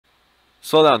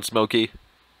Slow down, Smokey.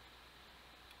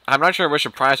 I'm not sure I wish a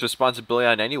Prime's responsibility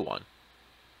on anyone.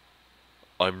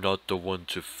 I'm not the one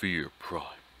to fear,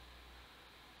 Prime.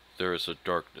 There is a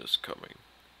darkness coming.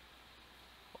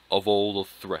 Of all the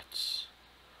threats,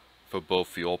 for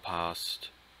both your past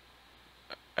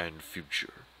and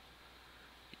future,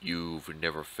 you've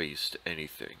never faced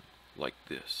anything like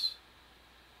this.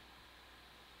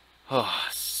 Ah,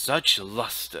 such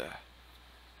luster.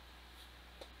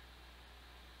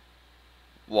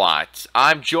 What?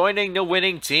 I'm joining the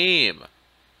winning team.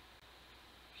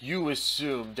 You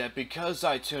assume that because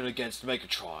I turn against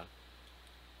Megatron,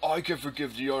 I can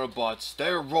forgive the Autobots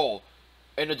their role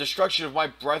in the destruction of my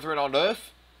brethren on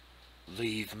Earth?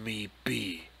 Leave me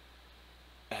be,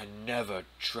 and never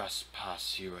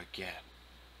trespass here again.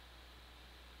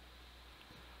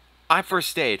 I'm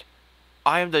First Aid.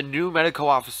 I am the new medical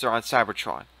officer on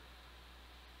Cybertron.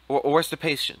 Where's the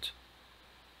patient?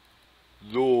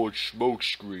 Lord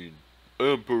Smokescreen,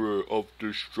 Emperor of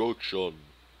Destruction.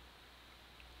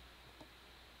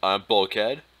 I'm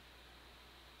Bulkhead.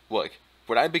 Look,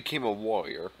 when I became a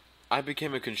warrior, I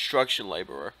became a construction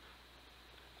laborer.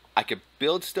 I could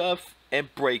build stuff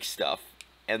and break stuff,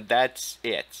 and that's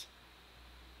it.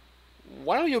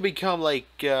 Why don't you become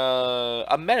like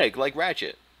a medic like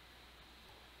Ratchet?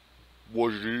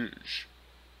 What it is,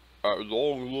 at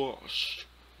long last,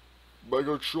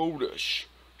 Megatronus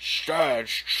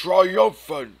stands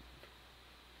triumphant.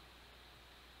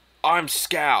 I'm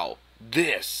Scow.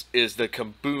 This is the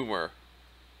Kaboomer.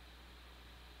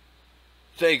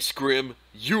 Thanks, Grim.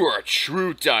 You are a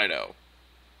true dino.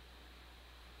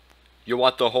 You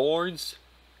want the horns?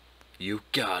 You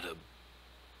got 'em.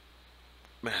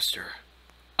 Master,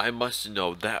 I must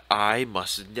know that I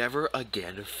must never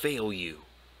again fail you.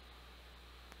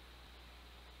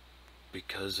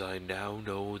 Because I now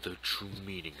know the true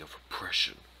meaning of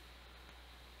oppression,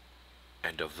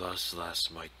 and of thus lasts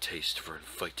my taste for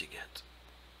fighting it.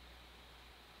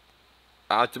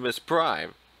 Optimus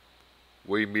Prime,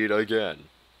 we meet again.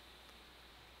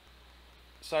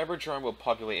 Cybertron will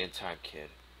populate in time, kid.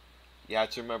 You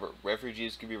have to remember,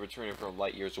 refugees can be returning from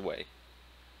light years away.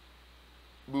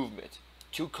 Movement.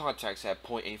 2 contacts at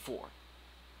point A4.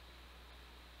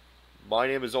 My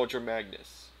name is Ultra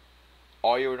Magnus.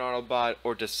 Are you an Autobot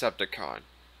or Decepticon?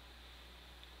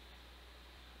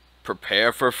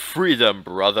 Prepare for freedom,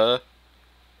 brother.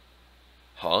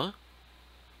 Huh?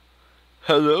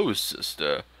 Hello,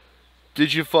 sister.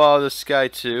 Did you follow the sky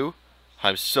too?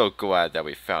 I'm so glad that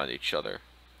we found each other.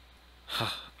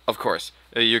 Of course,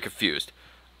 you're confused.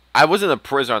 I wasn't a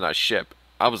prisoner on that ship.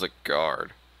 I was a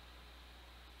guard.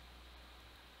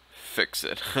 Fix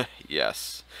it.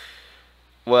 Yes.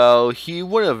 Well, he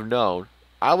would have known.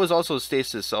 I was also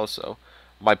stasis also.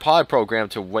 My pod programmed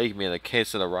to wake me in the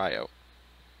case of the riot.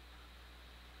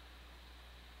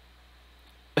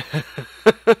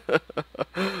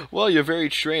 Well, you're very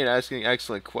trained asking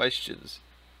excellent questions.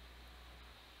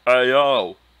 Hey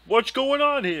yo, what's going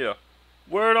on here?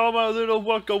 Where'd all my little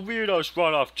wacko weirdos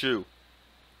run off to?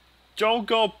 Don't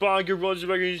go buying your runs of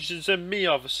recognitions and me,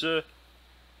 officer.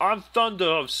 I'm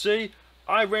Thunderhoof, see?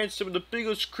 I ran some of the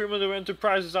biggest criminal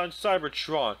enterprises on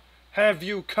Cybertron. Have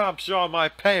you cops on my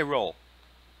payroll?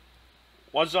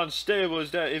 What's unstable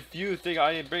is that if you think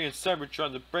I ain't bringing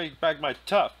Cybertron to bring back my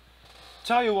tough.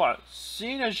 Tell you what,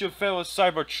 seeing as your fellow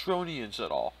Cybertronians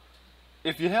at all,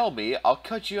 if you help me, I'll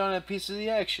cut you on a piece of the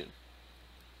action.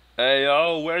 Hey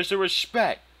yo, where's the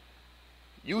respect?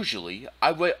 Usually,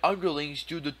 I let underlings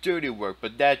do the dirty work,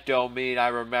 but that don't mean I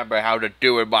remember how to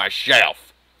do it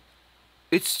myself.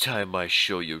 It's time I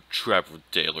show you travel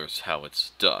dealers how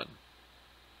it's done.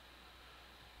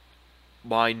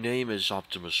 My name is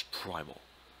Optimus Primal,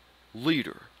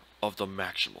 leader of the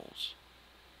Maximals.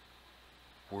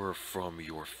 We're from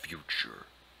your future.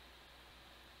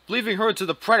 Leaving her to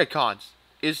the Predacons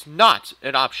is not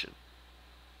an option.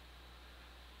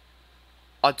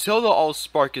 Until the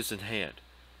Allspark is in hand,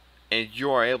 and you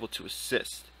are able to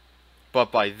assist,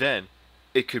 but by then,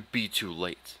 it could be too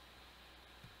late.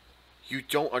 You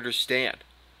don't understand.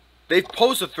 They've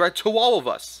posed a threat to all of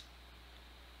us.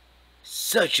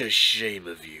 Such a shame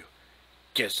of you.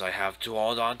 Guess I have to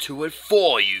hold on to it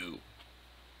for you.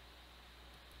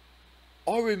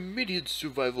 Our immediate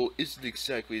survival isn't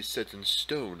exactly set in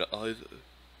stone either.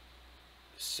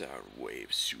 Sound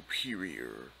wave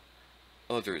superior.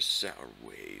 Other sound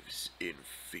waves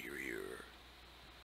inferior.